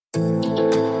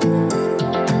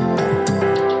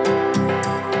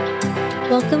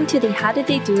Welcome to the How Did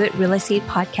They Do It Real Estate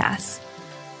Podcast.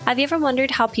 Have you ever wondered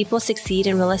how people succeed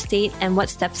in real estate and what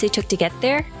steps they took to get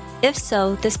there? If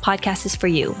so, this podcast is for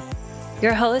you.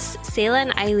 Your hosts, Selah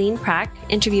and Eileen Prack,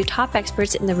 interview top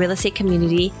experts in the real estate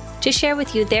community to share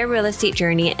with you their real estate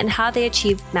journey and how they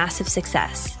achieved massive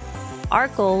success. Our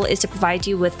goal is to provide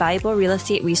you with valuable real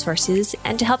estate resources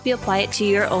and to help you apply it to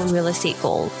your own real estate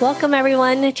goal. Welcome,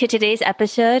 everyone, to today's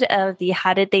episode of the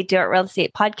How Did They Do It Real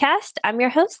Estate Podcast. I'm your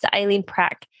host, Eileen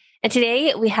Prack. And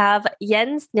today we have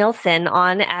Jens Nielsen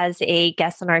on as a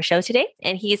guest on our show today.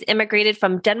 And he's immigrated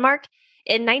from Denmark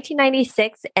in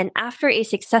 1996. And after a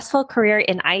successful career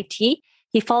in IT,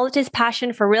 he followed his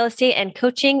passion for real estate and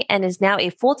coaching and is now a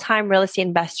full-time real estate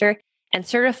investor and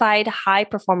certified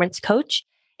high-performance coach.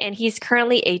 And he's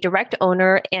currently a direct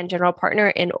owner and general partner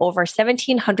in over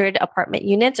 1,700 apartment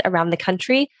units around the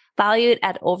country, valued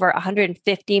at over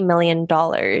 $150 million.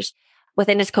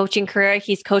 Within his coaching career,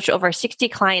 he's coached over 60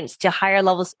 clients to higher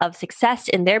levels of success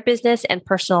in their business and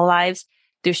personal lives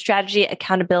through strategy,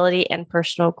 accountability, and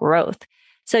personal growth.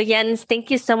 So Jens, thank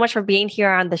you so much for being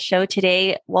here on the show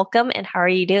today. Welcome, and how are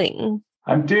you doing?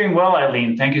 I'm doing well,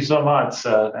 Eileen. Thank you so much.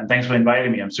 And thanks for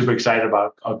inviting me. I'm super excited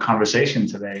about our conversation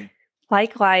today.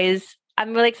 Likewise,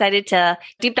 I'm really excited to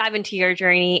deep dive into your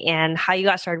journey and how you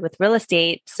got started with real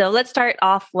estate. So let's start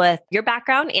off with your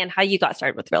background and how you got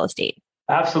started with real estate.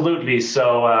 Absolutely.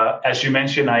 So as you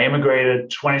mentioned, I immigrated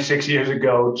 26 years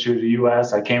ago to the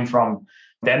US. I came from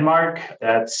Denmark.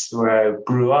 That's where I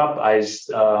grew up. I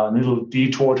a little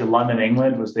detour to London,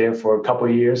 England, was there for a couple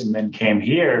of years and then came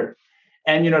here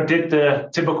and, did the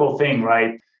typical thing,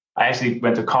 right? I actually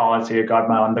went to college here, got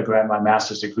my undergrad, my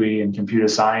master's degree in computer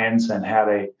science, and had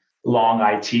a long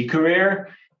IT career.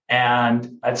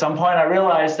 And at some point, I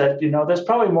realized that, there's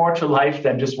probably more to life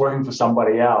than just working for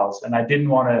somebody else. And I didn't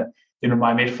want to, in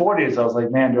my mid-40s, I was like,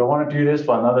 man, do I want to do this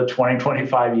for another 20,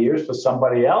 25 years for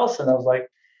somebody else? And I was like,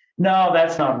 no,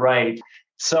 that's not right.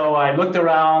 So I looked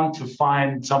around to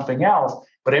find something else.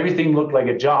 But everything looked like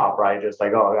a job, right? It's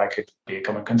like, I could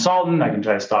become a consultant. I can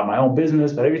try to start my own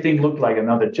business, but everything looked like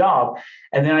another job.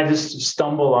 And then I just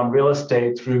stumbled on real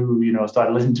estate through,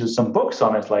 started listening to some books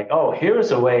on it. Like,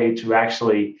 here's a way to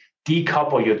actually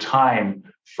decouple your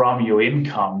time from your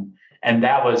income. And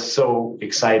that was so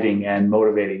exciting and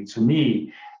motivating to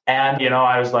me. And,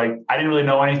 I was like, I didn't really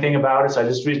know anything about it. So I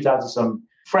just reached out to some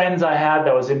friends I had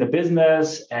that was in the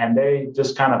business, and they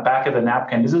just kind of back of the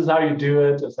napkin, this is how you do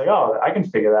it. It's like, I can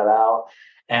figure that out.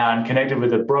 And connected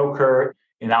with a broker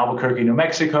in Albuquerque, New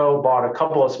Mexico, bought a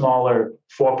couple of smaller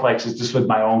fourplexes just with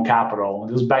my own capital.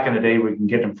 This was back in the day where you can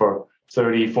get them for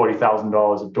 $30,000,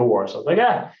 $40,000 a door. So I was like,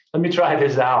 let me try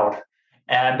this out.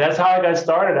 And that's how I got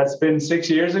started. That's been 6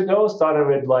 years ago. Started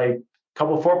with like a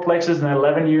couple of fourplexes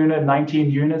and 19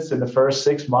 units in the first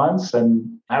 6 months.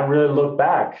 And I haven't really looked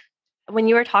back. When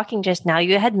you were talking just now,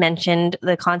 you had mentioned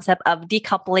the concept of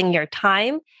decoupling your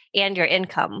time and your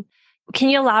income. Can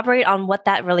you elaborate on what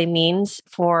that really means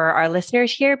for our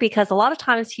listeners here? Because a lot of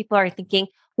times people are thinking,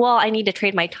 well, I need to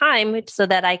trade my time so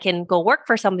that I can go work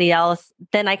for somebody else,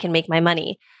 then I can make my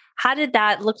money. How did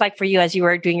that look like for you as you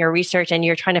were doing your research and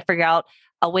you're trying to figure out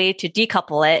a way to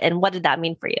decouple it? And what did that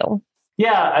mean for you?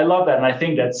 Yeah, I love that. And I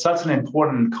think that's such an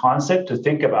important concept to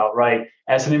think about, right?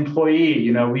 As an employee,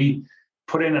 we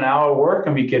put in an hour work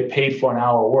and we get paid for an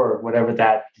hour work, whatever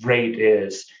that rate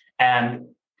is. And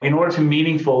in order to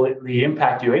meaningfully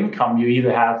impact your income, you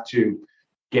either have to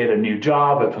get a new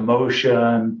job, a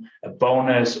promotion, a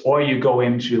bonus, or you go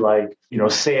into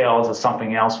sales or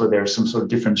something else where there's some sort of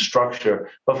different structure.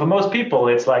 But for most people,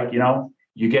 it's like,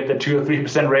 you get the 2 or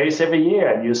 3% raise every year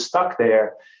and you're stuck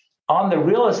there. On the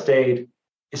real estate,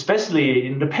 especially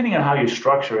depending on how you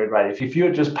structure it, right? If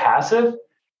you're just passive,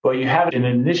 but you have an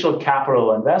initial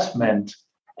capital investment,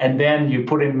 and then you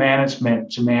put in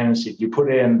management to manage it. You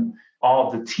put in all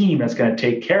of the team that's going to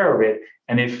take care of it.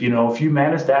 And if you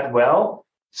manage that well,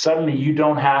 suddenly you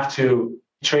don't have to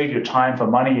trade your time for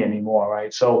money anymore,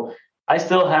 right? So I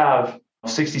still have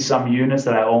 60 some units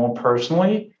that I own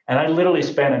personally, and I literally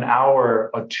spend an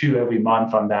hour or two every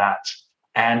month on that.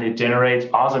 And it generates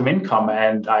awesome income,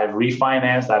 and I've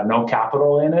refinanced. I have no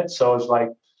capital in it. So it's like,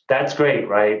 that's great,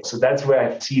 right? So that's where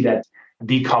I see that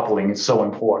decoupling is so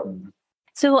important.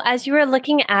 So as you were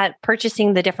looking at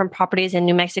purchasing the different properties in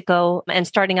New Mexico and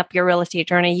starting up your real estate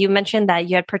journey, you mentioned that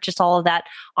you had purchased all of that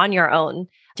on your own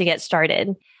to get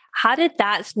started. How did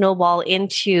that snowball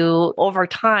into, over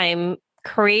time,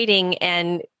 creating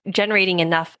and generating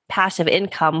enough passive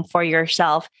income for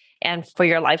yourself and for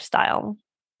your lifestyle?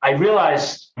 I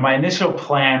realized my initial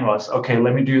plan was, okay,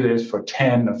 let me do this for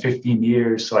 10 or 15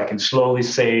 years so I can slowly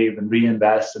save and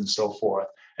reinvest and so forth.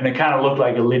 And it kind of looked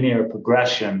like a linear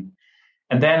progression.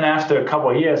 And then after a couple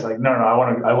of years, like, no,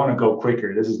 I want to go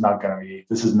quicker. This is not going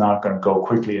to go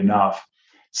quickly enough.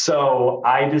 So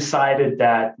I decided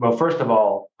that, well, first of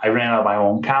all, I ran out of my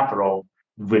own capital,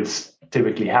 which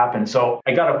typically happens. So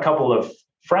I got a couple of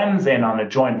friends in on a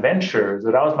joint venture.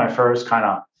 So that was my first kind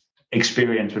of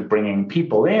experience with bringing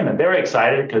people in. And they were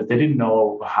excited because they didn't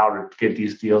know how to get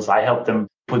these deals. I helped them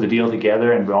put the deal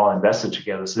together and we all invested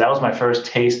together. So that was my first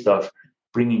taste of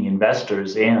bringing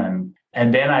investors in.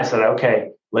 And then I said,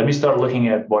 okay, let me start looking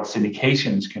at what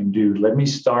syndications can do. Let me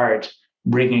start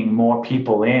bringing more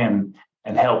people in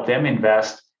and help them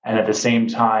invest, and at the same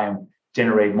time,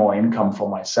 generate more income for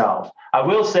myself. I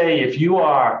will say, if you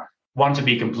want to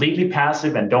be completely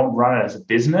passive and don't run it as a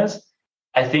business,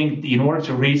 I think in order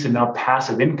to reach enough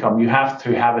passive income, you have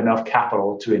to have enough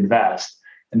capital to invest.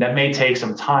 And that may take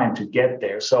some time to get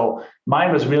there. So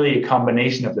mine was really a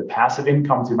combination of the passive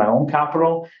income through my own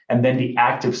capital and then the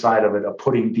active side of it, of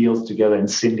putting deals together and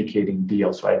syndicating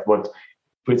deals, right?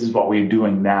 Which is what we're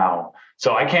doing now.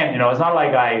 So I can't, it's not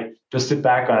like I just sit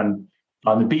back on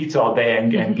the beach all day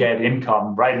and get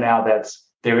income. Right now,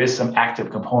 there is some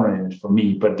active component in it for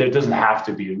me, but there doesn't have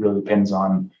to be. It really depends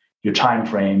on your time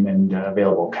frame and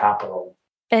available capital.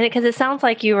 And because it sounds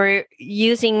like you were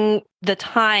using the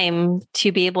time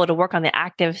to be able to work on the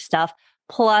active stuff,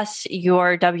 plus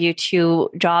your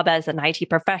W-2 job as an IT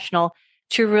professional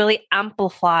to really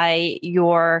amplify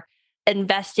your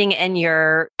investing and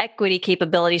your equity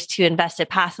capabilities to invest it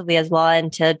passively as well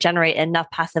and to generate enough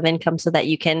passive income so that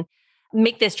you can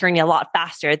make this journey a lot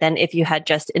faster than if you had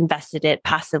just invested it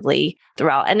passively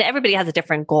throughout. And everybody has a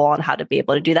different goal on how to be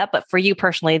able to do that. But for you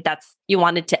personally, you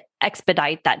wanted to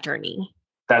expedite that journey.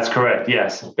 That's correct.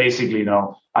 Yes. Basically,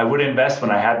 I would invest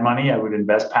when I had money. I would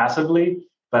invest passively,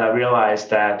 but I realized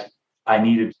that I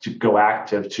needed to go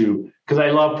active too, because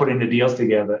I love putting the deals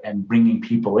together and bringing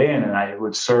people in, and I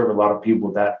would serve a lot of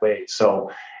people that way. So,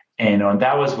 and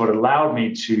that was what allowed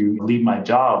me to leave my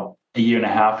job a year and a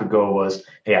half ago was,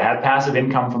 hey, I had passive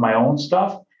income for my own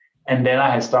stuff. And then I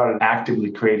had started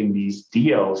actively creating these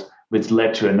deals, which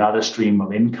led to another stream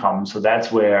of income. So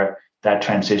that's where that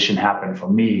transition happened for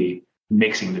me,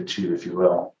 mixing the two, if you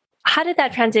will. How did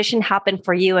that transition happen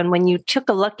for you? And when you took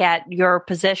a look at your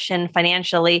position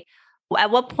financially, at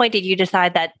what point did you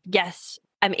decide that, yes,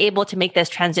 I'm able to make this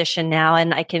transition now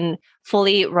and I can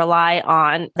fully rely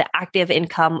on the active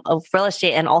income of real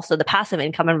estate and also the passive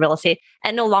income in real estate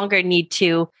and no longer need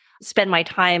to spend my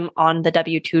time on the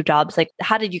W-2 jobs? Like,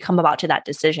 how did you come about to that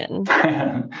decision?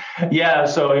 Yeah.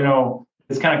 So,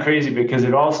 it's kind of crazy because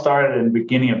it all started in the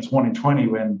beginning of 2020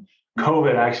 when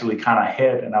COVID actually kind of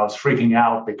hit and I was freaking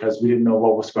out because we didn't know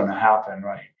what was going to happen,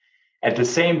 right? At the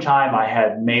same time, I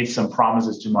had made some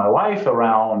promises to my wife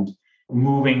around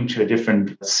moving to a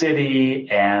different city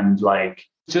and like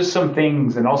just some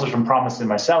things, and also some promises to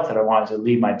myself that I wanted to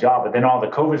leave my job. But then all the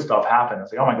COVID stuff happened. I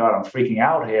was like, oh my God, I'm freaking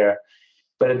out here.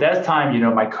 But at that time,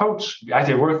 my coach,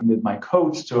 actually working with my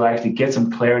coach to actually get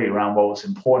some clarity around what was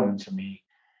important to me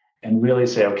and really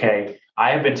say, okay,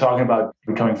 I have been talking about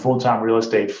becoming full-time real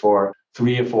estate for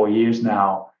 3 or 4 years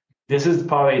now. This is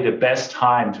probably the best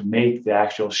time to make the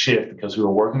actual shift because we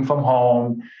were working from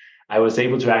home. I was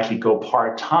able to actually go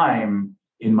part-time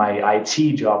in my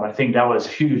IT job. And I think that was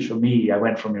huge for me. I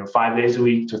went from 5 days a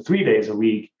week to 3 days a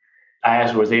week. I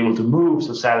actually was able to move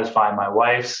to satisfy my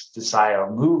wife's desire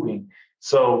of moving.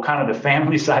 So kind of the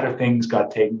family side of things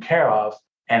got taken care of.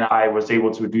 And I was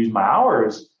able to reduce my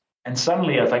hours. And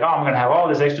suddenly I was like, oh, I'm going to have all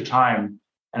this extra time.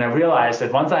 And I realized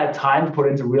that once I had time to put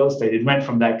into real estate, it went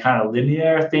from that kind of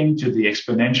linear thing to the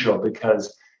exponential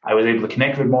because I was able to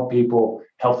connect with more people,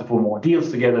 help to put more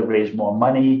deals together, raise more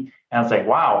money. And I was like,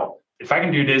 wow, if I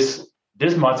can do this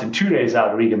much in 2 days out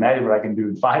of the week, imagine what I can do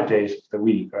in 5 days a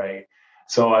week, right?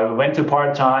 So I went to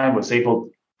part-time, was able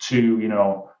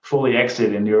to, fully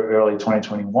exit in the early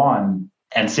 2021.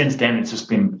 And since then, it's just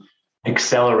been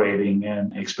accelerating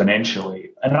and exponentially.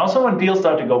 And also when deals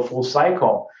start to go full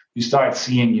cycle, you start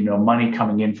seeing, money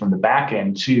coming in from the back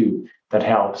end too, that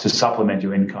helps to supplement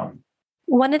your income.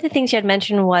 One of the things you had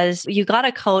mentioned was you got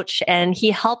a coach and he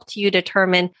helped you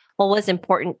determine what was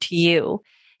important to you.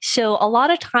 So a lot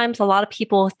of times, a lot of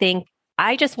people think,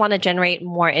 I just want to generate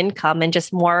more income and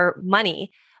just more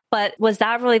money. But was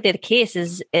that really the case?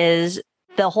 Is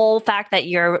the whole fact that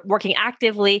you're working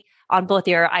actively on both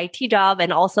your IT job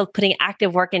and also putting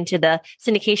active work into the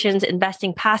syndications,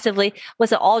 investing passively,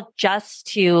 was it all just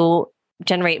to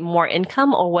generate more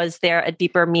income, or was there a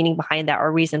deeper meaning behind that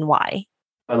or reason why?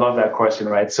 I love that question,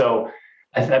 right? So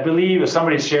I believe if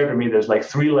somebody shared with me, there's like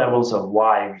 3 levels of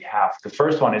why we have. The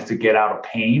first one is to get out of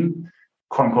pain.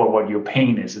 quote unquote, what your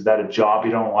pain is. Is that a job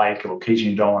you don't like, a location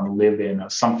you don't want to live in, or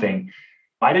something?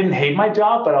 I didn't hate my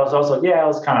job, but I was also,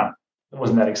 it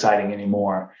wasn't that exciting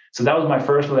anymore. So that was my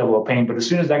first level of pain. But as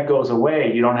soon as that goes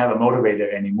away, you don't have a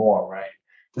motivator anymore, right?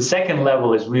 The second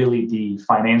level is really the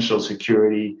financial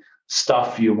security,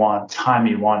 stuff you want, time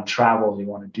you want, travel you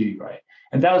want to do, right?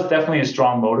 And that was definitely a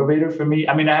strong motivator for me.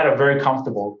 I mean, I had a very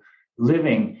comfortable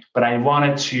living, but I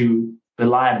wanted to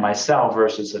rely on myself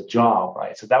versus a job,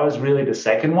 right? So that was really the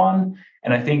second one.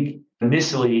 And I think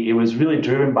initially it was really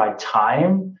driven by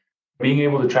time, being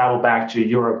able to travel back to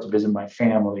Europe to visit my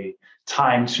family,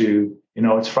 time to,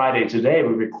 it's Friday today,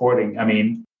 we're recording. I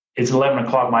mean, it's 11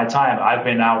 o'clock my time. I've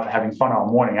been out having fun all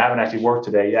morning. I haven't actually worked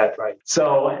today yet, right?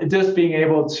 So just being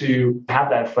able to have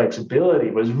that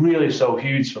flexibility was really so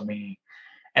huge for me.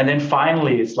 And then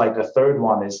finally, it's like the third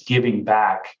one is giving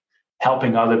back,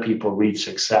 helping other people reach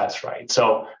success, right?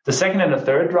 So the second and the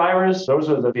third drivers, those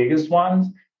are the biggest ones.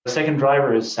 The second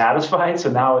driver is satisfied. So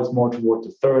now it's more toward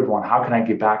the third one. How can I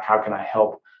give back? How can I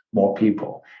help more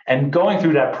people? And going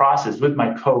through that process with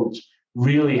my coach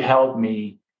really helped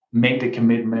me make the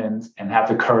commitments and have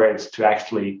the courage to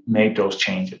actually make those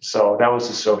changes. So that was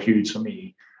just so huge for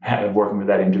me, working with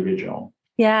that individual.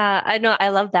 Yeah, I know. I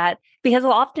love that because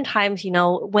oftentimes,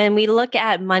 when we look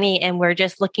at money and we're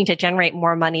just looking to generate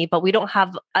more money, but we don't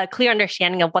have a clear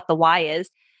understanding of what the why is.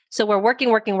 So we're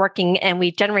working, and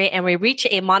we generate and we reach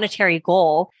a monetary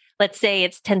goal. Let's say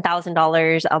it's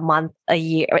 $10,000 a month, a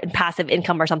year in passive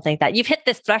income or something like that. You've hit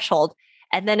this threshold.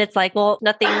 And then it's like, well,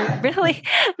 nothing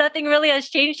really has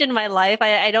changed in my life.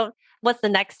 I don't, what's the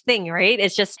next thing, right?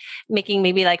 It's just making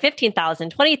maybe like 15,000,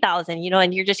 20,000,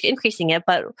 and you're just increasing it.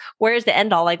 But where's the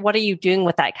end all? Like, what are you doing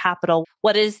with that capital?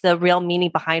 What is the real meaning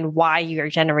behind why you're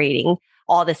generating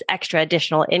all this extra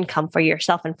additional income for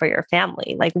yourself and for your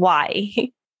family? Like, why?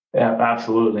 Yeah,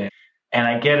 absolutely. And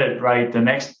I get it, right? The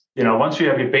next, once you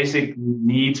have your basic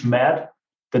needs met,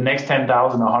 the next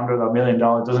 10,000, 100, or $1 million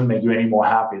doesn't make you any more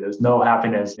happy. There's no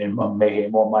happiness in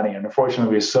making more money. And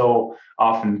unfortunately, we're so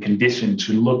often conditioned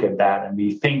to look at that. And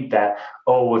we think that,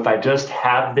 if I just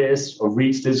have this or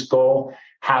reach this goal,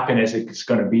 happiness is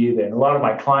going to be there. And a lot of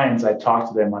my clients, I talk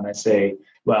to them and I say,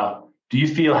 well, do you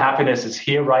feel happiness is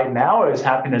here right now, or is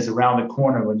happiness around the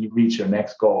corner when you reach your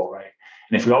next goal, right?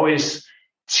 And if we're always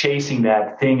chasing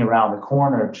that thing around the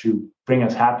corner to bring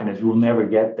us happiness, we'll never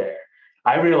get there.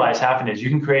 I realize happiness,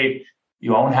 you can create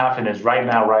your own happiness right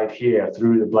now, right here,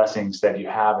 through the blessings that you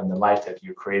have and the life that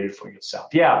you created for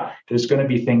yourself. Yeah, there's going to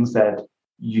be things that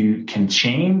you can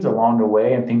change along the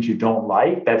way and things you don't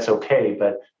like. That's okay.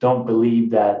 But don't believe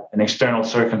that an external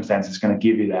circumstance is going to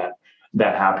give you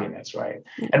that happiness, right?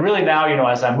 And really now,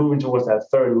 as I'm moving towards that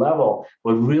third level,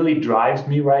 what really drives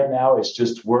me right now is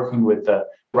just working with the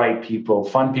right people,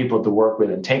 fun people to work with,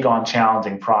 and take on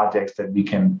challenging projects that we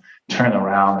can turn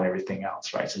around and everything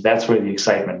else, right? So that's where the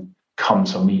excitement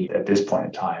comes for me at this point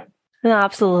in time. No,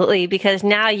 absolutely. Because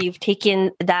now you've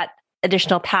taken that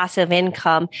additional passive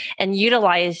income and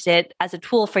utilized it as a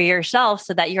tool for yourself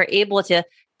so that you're able to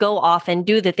go off and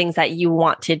do the things that you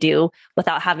want to do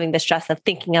without having the stress of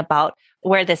thinking about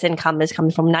where this income is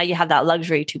coming from. Now you have that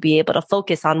luxury to be able to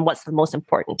focus on what's the most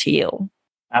important to you.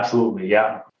 Absolutely.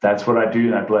 Yeah. That's what I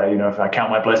do. And if I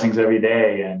count my blessings every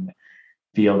day and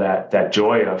feel that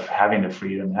joy of having the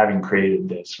freedom, having created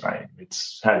this, right?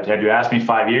 Had you asked me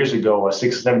 5 years ago or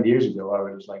 6 or 7 years ago,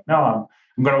 I was like, no,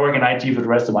 I'm going to work in IT for the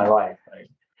rest of my life, right?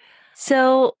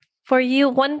 So for you,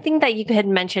 one thing that you had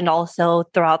mentioned also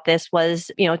throughout this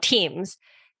was, teams,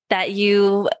 that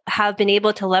you have been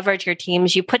able to leverage your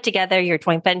teams. You put together your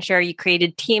joint venture, you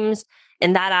created teams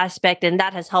in that aspect, and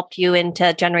that has helped you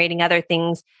into generating other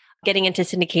things, getting into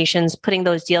syndications, putting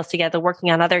those deals together, working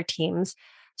on other teams.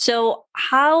 So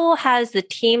how has the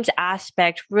teams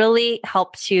aspect really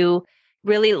helped to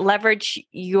really leverage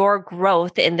your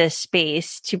growth in this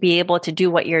space to be able to do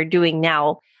what you're doing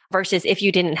now versus if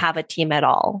you didn't have a team at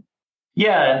all?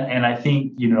 Yeah. And I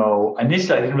think,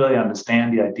 initially I didn't really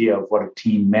understand the idea of what a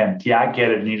team meant. Yeah, I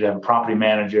get it. You need to have a property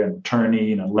manager, an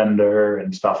attorney, a lender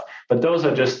and stuff. But those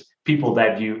are just people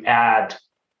that you add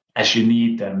as you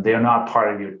need them. They're not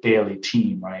part of your daily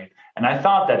team, right? And I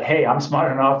thought that, hey, I'm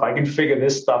smart enough. I can figure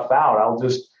this stuff out. I'll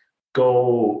just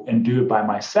go and do it by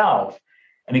myself.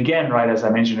 And again, right, as I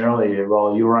mentioned earlier,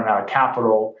 well, you run out of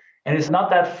capital. And it's not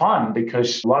that fun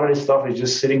because a lot of this stuff is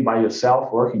just sitting by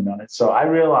yourself working on it. So I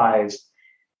realized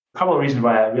a couple of reasons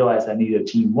why I realized I needed a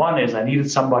team. One is I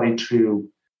needed somebody to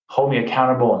hold me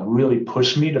accountable and really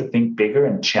push me to think bigger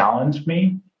and challenge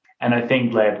me. And I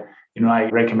think that, I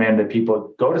recommend that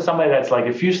people go to somebody that's like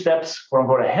a few steps, quote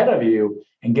unquote, ahead of you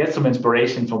and get some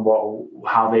inspiration from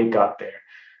how they got there.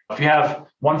 If you have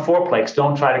one fourplex,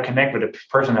 don't try to connect with a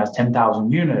person who has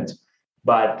 10,000 units,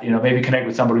 but maybe connect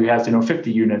with somebody who has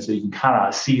 50 units so you can kind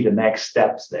of see the next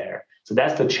steps there. So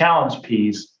that's the challenge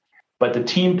piece. But the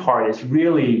team part is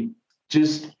really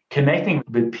just connecting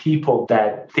with people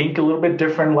that think a little bit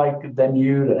different than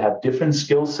you, that have different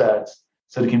skill sets,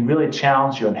 so they can really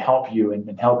challenge you and help you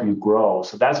and help you grow.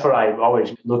 So that's what I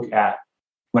always look at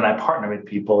when I partner with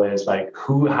people is like,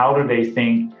 how do they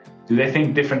think? Do they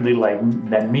think differently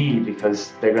than me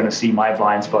because they're going to see my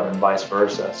blind spot and vice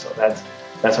versa? So that's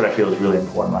what I feel is really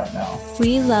important right now.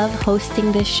 We love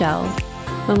hosting this show.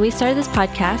 When we started this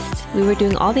podcast, we were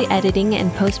doing all the editing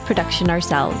and post-production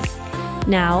ourselves.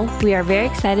 Now, we are very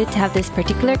excited to have this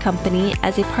particular company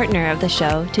as a partner of the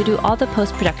show to do all the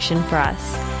post-production for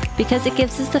us, because it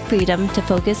gives us the freedom to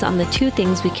focus on the two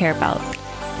things we care about: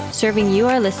 serving you,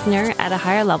 our listener, at a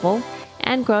higher level,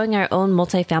 and growing our own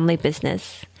multifamily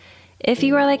business. If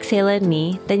you are like Selah and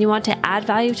me, then you want to add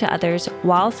value to others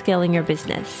while scaling your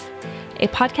business. A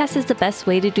podcast is the best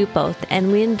way to do both,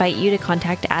 and we invite you to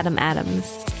contact Adam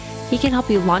Adams. He can help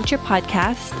you launch your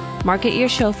podcast, market your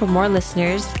show for more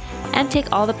listeners, and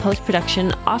take all the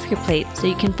post-production off your plate so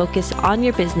you can focus on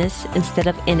your business instead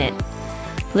of in it.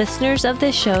 Listeners of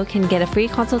this show can get a free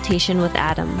consultation with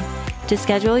Adam. To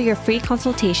schedule your free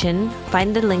consultation,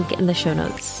 find the link in the show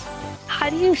notes. How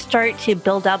do you start to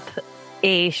build up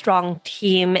a strong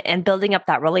team and building up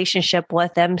that relationship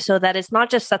with them so that it's not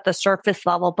just at the surface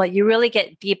level, but you really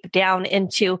get deep down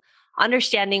into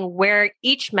understanding where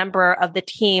each member of the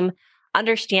team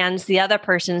understands the other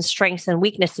person's strengths and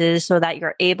weaknesses so that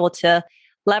you're able to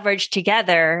leverage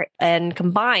together and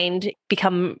combined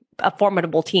become a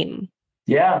formidable team?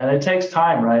 Yeah, and it takes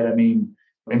time, right? I mean,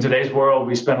 in today's world,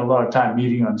 we spend a lot of time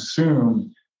meeting on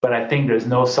Zoom, but I think there's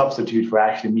no substitute for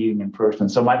actually meeting in person.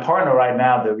 So my partner right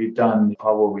now that we've done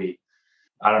probably,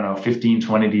 15,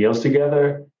 20 deals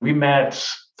together. We met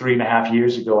 3.5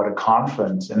 years ago at a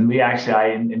conference, and I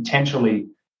intentionally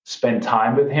spent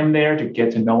time with him there to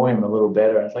get to know him a little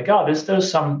better. I was like, this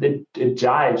does it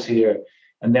jives here.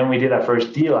 And then we did our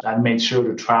first deal. I made sure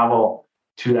to travel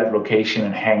to that location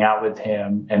and hang out with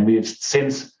him. And we've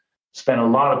since spent a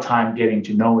lot of time getting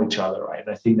to know each other, right?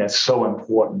 I think that's so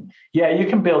important. Yeah, you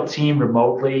can build team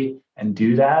remotely and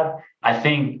do that. I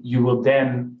think you will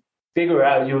then figure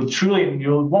out, you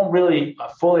won't really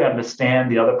fully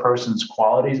understand the other person's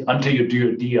qualities until you do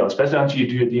a deal, especially until you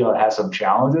do a deal that has some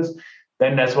challenges.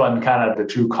 Then that's when kind of the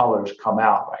true colors come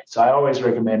out, right? So I always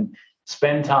recommend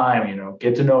spend time,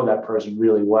 get to know that person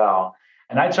really well.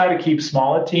 And I try to keep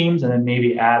smaller teams and then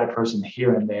maybe add a person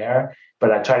here and there,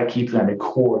 but I try to keep them a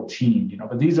core team,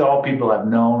 But these are all people I've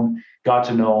got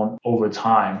to know over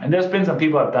time. And there's been some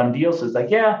people I've done deals with, like,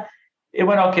 yeah, it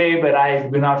went okay, but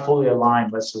we're not fully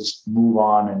aligned. Let's just move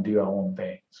on and do our own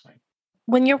things. Right?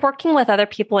 When you're working with other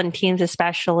people in teams,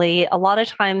 especially, a lot of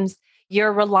times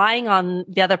you're relying on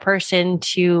the other person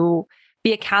to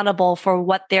be accountable for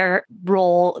what their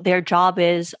role, their job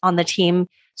is on the team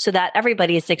so that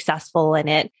everybody is successful in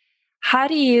it. How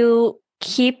do you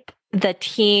keep the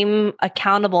team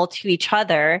accountable to each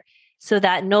other so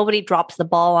that nobody drops the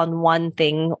ball on one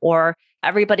thing, or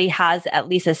everybody has at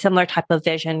least a similar type of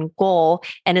vision, goal,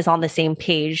 and is on the same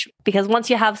page? Because once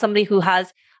you have somebody who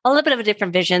has a little bit of a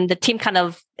different vision, the team kind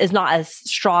of is not as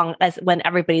strong as when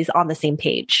everybody's on the same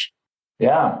page.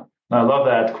 Yeah, I love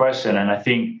that question. And I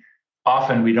think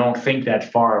often we don't think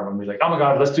that far when we're like, oh my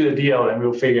God, let's do the deal and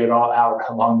we'll figure it all out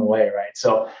along the way, right?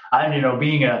 So I'm,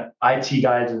 being an IT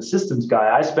guy and systems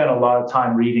guy, I spent a lot of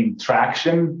time reading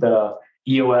Traction, the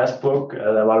EOS book that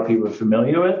a lot of people are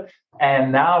familiar with.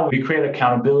 And now we create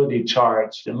accountability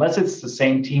charts. Unless it's the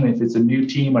same team, if it's a new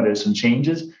team or there's some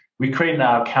changes, we create an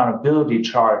accountability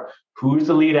chart. Who's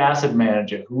the lead asset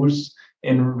manager? Who's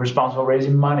responsible for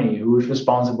raising money? Who's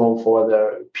responsible for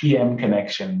the PM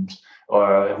connections?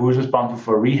 Or who's responsible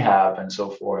for rehab and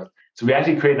so forth. So we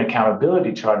actually create an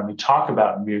accountability chart and we talk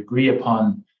about and we agree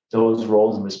upon those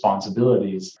roles and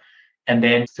responsibilities. And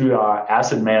then through our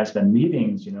asset management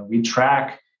meetings, we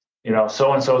track,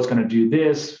 so-and-so is going to do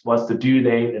this, what's the due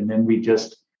date? And then we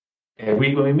just, when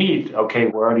we meet, okay,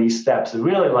 where are these steps? It's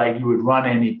really like you would run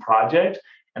any project.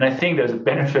 And I think there's a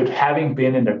benefit having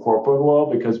been in the corporate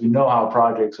world because we know how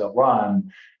projects are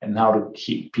run and how to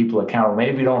keep people accountable.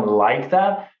 Maybe we don't like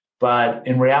that. But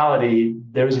in reality,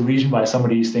 there's a reason why some of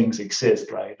these things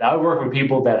exist, right? I work with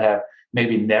people that have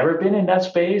maybe never been in that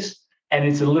space, and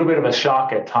it's a little bit of a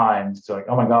shock at times. It's like,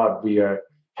 oh my God, we are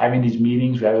having these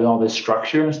meetings, we're having all this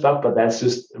structure and stuff, but that's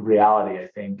just reality, I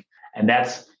think. And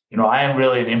that's, I am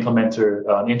really an implementer,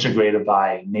 an integrator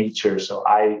by nature. So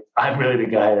I'm really the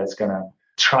guy that's going to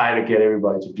try to get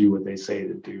everybody to do what they say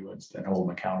to do and hold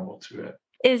them accountable to it.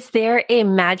 Is there a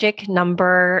magic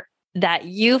number that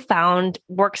you found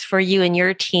works for you and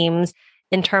your teams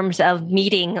in terms of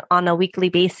meeting on a weekly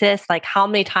basis? Like how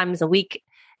many times a week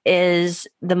is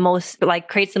the most, like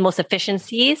creates the most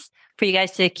efficiencies for you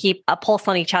guys to keep a pulse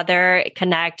on each other,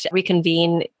 connect,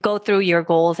 reconvene, go through your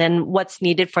goals and what's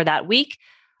needed for that week?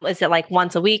 Is it like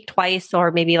once a week, twice,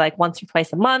 or maybe like once or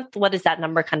twice a month? What does that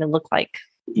number kind of look like?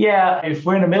 Yeah, if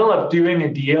we're in the middle of doing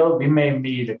a deal, we may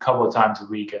meet a couple of times a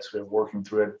week as we're working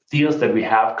through it. Deals that we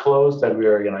have closed that we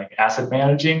are like asset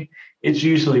managing, it's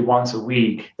usually once a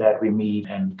week that we meet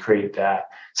and create that.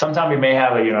 Sometimes we may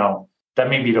have that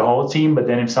may be the whole team, but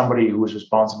then if somebody who is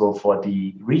responsible for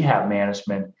the rehab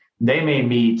management, they may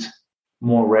meet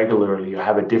more regularly or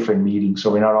have a different meeting.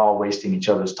 So we're not all wasting each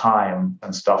other's time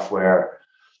and stuff where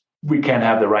we can't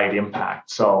have the right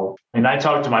impact. So, I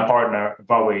talk to my partner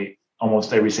probably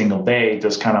almost every single day,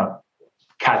 just kind of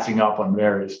catching up on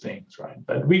various things, right?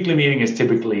 But weekly meeting is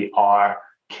typically our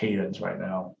cadence right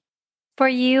now. For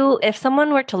you, if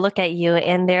someone were to look at you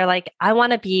and they're like, I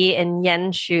want to be in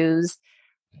Yen's shoes,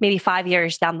 maybe 5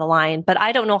 years down the line, but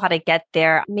I don't know how to get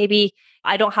there. Maybe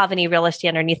I don't have any real estate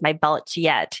underneath my belt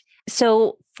yet.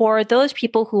 So for those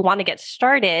people who want to get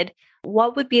started,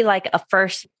 what would be like a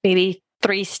first, maybe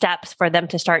 3 steps for them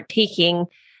to start taking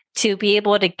to be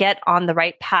able to get on the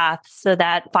right path so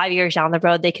that 5 years down the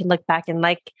road, they can look back and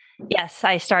like, yes,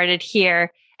 I started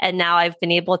here and now I've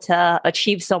been able to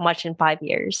achieve so much in 5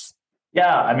 years?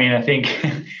 Yeah, I think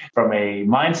from a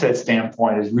mindset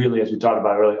standpoint is really, as we talked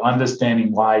about earlier,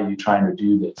 understanding why you're trying to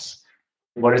do this.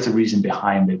 What is the reason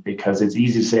behind it? Because it's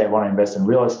easy to say I want to invest in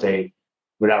real estate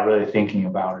without really thinking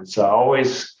about it. So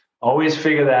always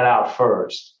figure that out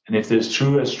first. And if there's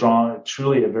truly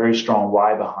a very strong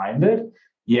why behind it,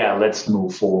 yeah, let's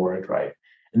move forward, right?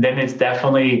 And then it's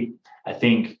definitely, I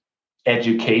think,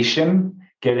 education,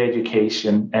 get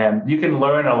education. And you can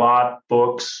learn a lot,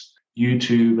 books,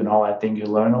 YouTube and all that thing, you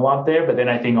learn a lot there. But then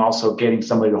I think also getting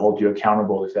somebody to hold you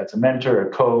accountable, if that's a mentor, a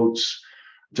coach,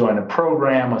 join a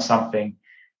program or something.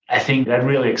 I think that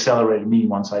really accelerated me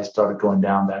once I started going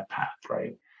down that path,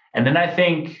 right? And then I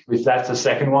think if that's the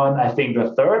second one, I think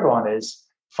the third one is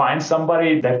find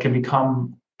somebody that can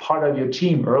become part of your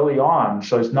team early on.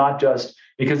 So it's not just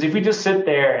because if we just sit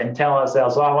there and tell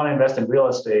ourselves, I want to invest in real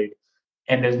estate,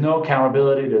 and there's no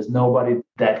accountability, there's nobody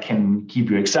that can keep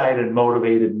you excited,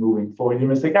 motivated, moving forward. You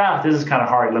must think, this is kind of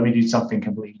hard. Let me do something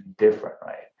completely different,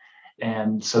 right?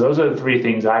 And so those are the 3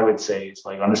 things I would say. It's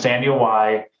like understand your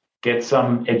why, get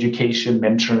some education,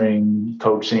 mentoring,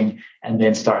 coaching, and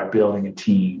then start building a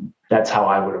team. That's how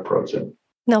I would approach it.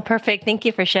 No, perfect. Thank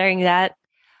you for sharing that.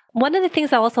 One of the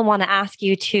things I also want to ask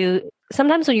you too,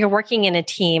 sometimes when you're working in a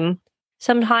team,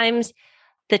 sometimes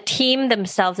the team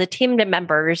themselves, the team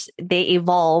members, they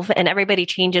evolve and everybody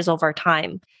changes over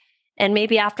time. And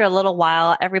maybe after a little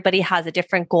while, everybody has a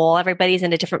different goal. Everybody's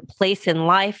in a different place in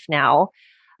life now.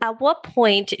 At what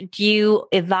point do you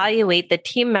evaluate the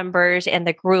team members and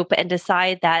the group and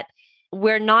decide that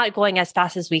we're not going as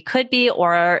fast as we could be,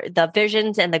 or the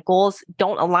visions and the goals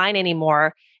don't align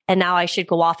anymore, and now I should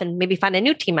go off and maybe find a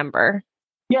new team member?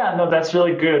 Yeah, no, that's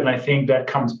really good. And I think that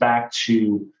comes back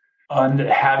to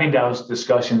having those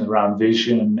discussions around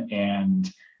vision and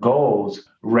goals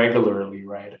regularly,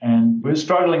 right? And we're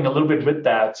struggling a little bit with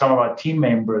that. Some of our team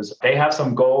members, they have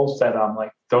some goals that I'm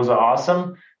like, those are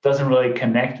awesome, doesn't really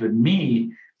connect with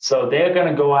me. So they're going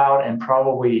to go out and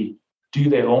probably do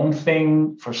their own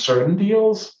thing for certain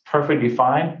deals, perfectly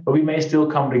fine, but we may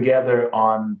still come together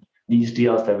on these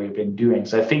deals that we've been doing.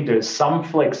 So I think there's some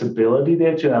flexibility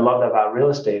there too. And I love that about real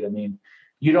estate.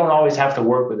 You don't always have to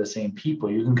work with the same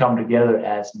people. You can come together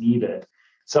as needed.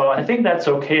 So I think that's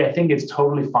okay. I think it's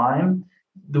totally fine.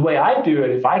 The way I do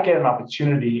it, if I get an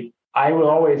opportunity, I will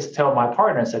always tell my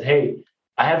partner, I said, hey,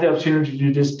 I have the opportunity to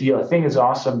do this deal. I think it's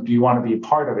awesome. Do you want to be a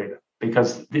part of it?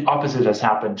 Because the opposite has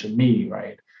happened to me,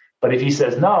 right? But if he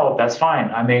says no, that's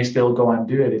fine. I may still go and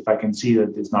do it if I can see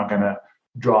that it's not going to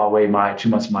draw away too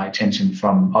much of my attention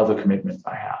from other commitments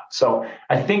I have. So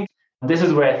I think this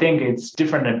is where I think it's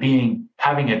different than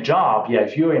having a job. Yeah,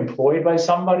 if you're employed by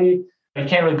somebody, you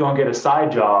can't really go and get a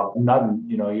side job,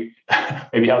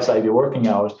 maybe outside your working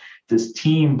hours. This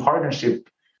team partnership,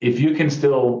 if you can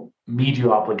still meet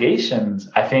your obligations,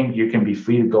 I think you can be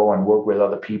free to go and work with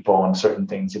other people on certain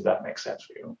things, if that makes sense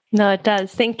for you. No, it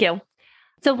does. Thank you.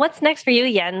 So what's next for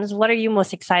you, Jens? What are you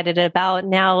most excited about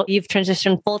now you've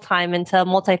transitioned full-time into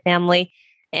multifamily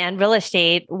and real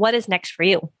estate? What is next for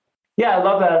you? Yeah, I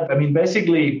love that.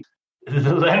 Basically,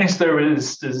 the learning curve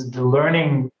is the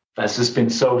learning has just been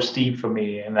so steep for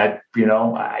me. And that,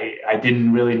 I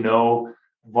didn't really know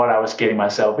what I was getting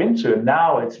myself into. And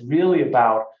now it's really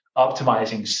about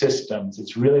optimizing systems.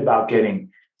 It's really about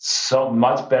getting so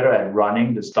much better at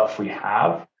running the stuff we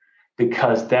have,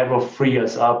 because that will free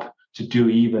us up to do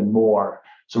even more.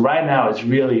 So right now it's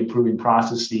really improving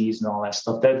processes and all that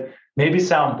stuff that maybe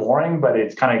sound boring, but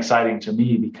it's kind of exciting to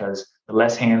me because the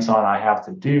less hands-on I have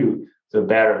to do, the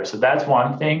better. So that's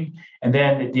one thing. And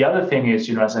then the other thing is,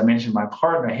 as I mentioned, my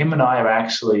partner, him and I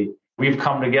we've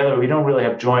come together. We don't really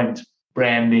have joint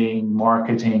branding,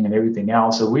 marketing, and everything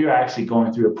else. So we're actually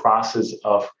going through a process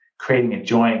of creating a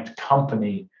joint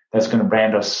company that's going to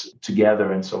brand us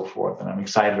together and so forth. And I'm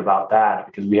excited about that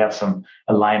because we have some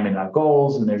alignment in our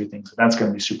goals and everything. So that's going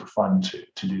to be super fun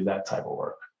to do that type of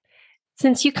work.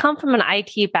 Since you come from an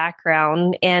IT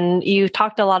background and you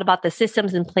talked a lot about the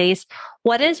systems in place,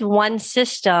 what is one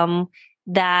system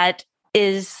that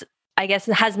is, I guess,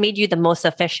 has made you the most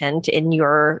efficient in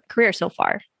your career so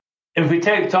far? If we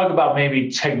talk about maybe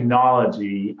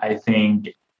technology, I think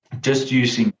just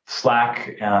using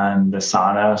Slack and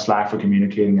Asana, Slack for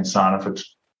communicating, Asana for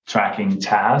tracking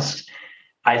tasks,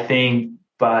 I think.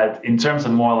 But in terms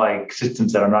of more like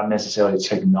systems that are not necessarily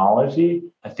technology,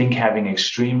 I think having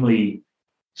extremely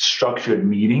structured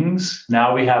meetings.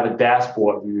 Now we have a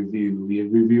dashboard we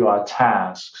review our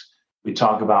tasks. We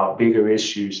talk about bigger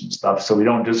issues and stuff. So we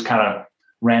don't just kind of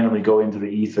randomly go into the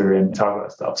ether and talk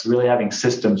about stuff. So really having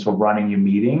systems for running your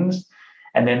meetings.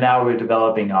 And then now we're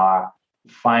developing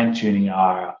fine-tuning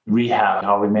our rehab.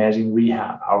 How are we managing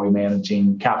rehab? How are we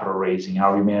managing capital raising?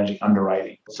 How are we managing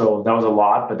underwriting? So that was a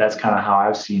lot, but that's kind of how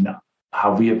I've seen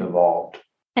how we have evolved.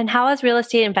 And how has real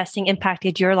estate investing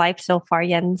impacted your life so far,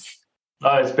 Jens?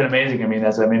 It's been amazing. I mean,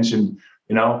 as I mentioned,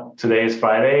 today is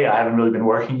Friday. I haven't really been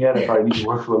working yet. I probably need to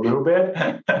work for a little bit.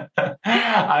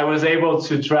 I was able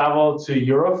to travel to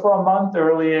Europe for a month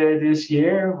earlier this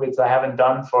year, which I haven't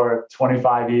done for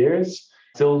 25 years.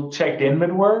 Still checked in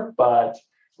with work, but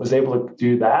was able to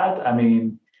do that. I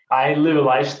mean, I live a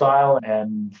lifestyle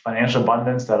and financial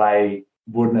abundance that I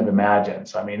wouldn't have imagined.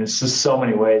 So, I mean, it's just so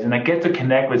many ways. And I get to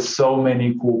connect with so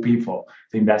many cool people. I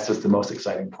think that's just the most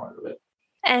exciting part of it.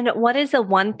 And what is the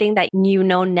one thing that you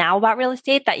know now about real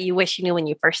estate that you wish you knew when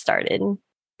you first started?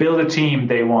 Build a team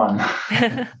day one.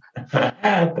 That's,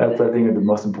 I think, the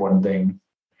most important thing.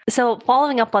 So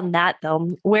following up on that,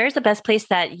 though, where's the best place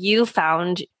that you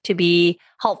found to be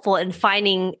helpful in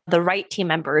finding the right team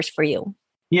members for you?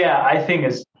 Yeah, I think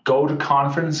it's go to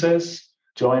conferences,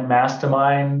 join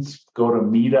masterminds, go to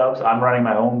meetups. I'm running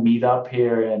my own meetup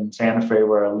here in Santa Fe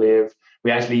where I live. We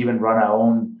actually even run our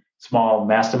own small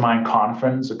mastermind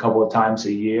conference a couple of times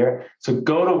a year. So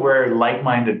go to where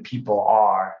like-minded people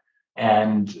are.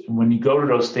 And when you go to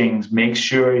those things, make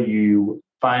sure you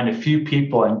find a few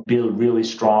people and build really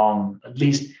strong, at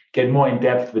least get more in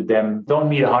depth with them. Don't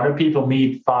meet 100 people,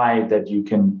 meet 5 that you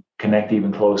can connect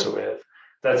even closer with.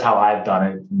 That's how I've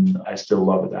done it. And I still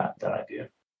love that idea.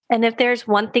 And if there's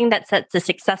one thing that sets the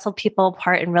successful people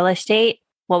apart in real estate,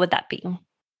 what would that be?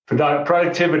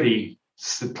 Productivity.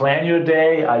 Plan your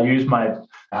day. I use my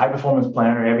high performance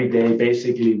planner every day.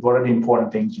 Basically, what are the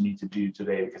important things you need to do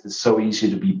today? Because it's so easy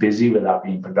to be busy without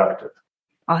being productive.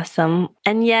 Awesome.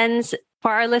 And Jens,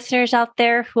 for our listeners out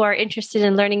there who are interested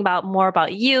in learning more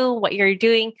about you, what you're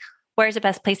doing, where's the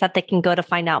best place that they can go to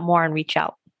find out more and reach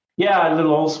out? Yeah, a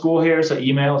little old school here. So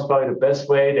email is probably the best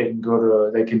way. They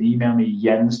can email me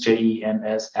Jens,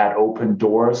 Jens at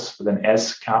opendoors with an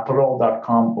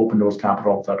scapital.com,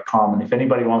 opendoorscapital.com. And if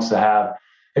anybody wants to have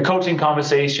a coaching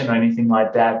conversation or anything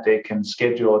like that, they can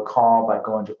schedule a call by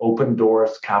going to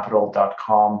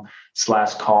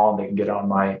opendoorscapital.com/call. They can get on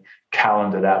my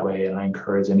calendar that way. And I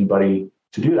encourage anybody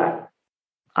to do that.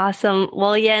 Awesome.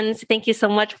 Well, Jens, thank you so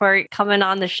much for coming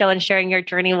on the show and sharing your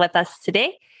journey with us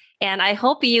today. And I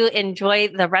hope you enjoy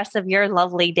the rest of your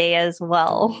lovely day as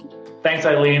well. Thanks,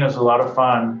 Eileen. It was a lot of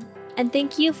fun. And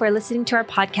thank you for listening to our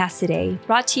podcast today,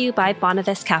 brought to you by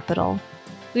Bonavest Capital.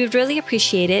 We would really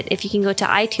appreciate it if you can go to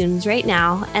iTunes right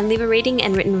now and leave a rating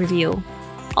and written review.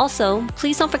 Also,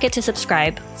 please don't forget to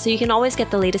subscribe so you can always get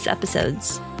the latest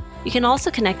episodes. You can also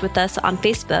connect with us on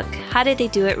Facebook, How Did They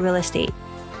Do It Real Estate.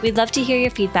 We'd love to hear your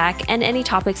feedback and any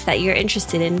topics that you're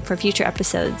interested in for future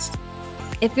episodes.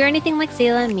 If you're anything like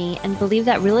Sayla and me and believe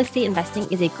that real estate investing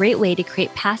is a great way to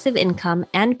create passive income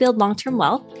and build long-term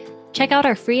wealth, check out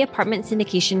our free apartment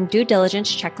syndication due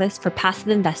diligence checklist for passive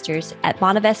investors at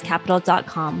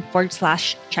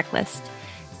bonavestcapital.com/checklist.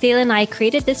 Sayla and I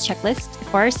created this checklist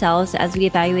for ourselves as we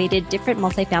evaluated different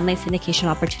multifamily syndication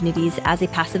opportunities as a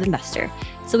passive investor.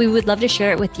 So we would love to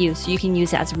share it with you so you can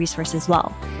use it as a resource as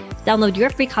well. Download your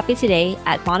free copy today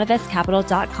at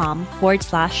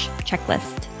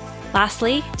bonavestcapital.com/checklist.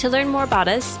 Lastly, to learn more about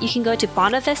us, you can go to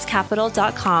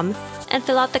bonavestcapital.com and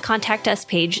fill out the Contact Us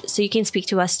page so you can speak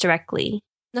to us directly.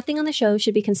 Nothing on the show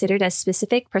should be considered as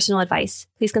specific personal advice.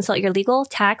 Please consult your legal,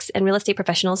 tax, and real estate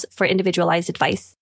professionals for individualized advice.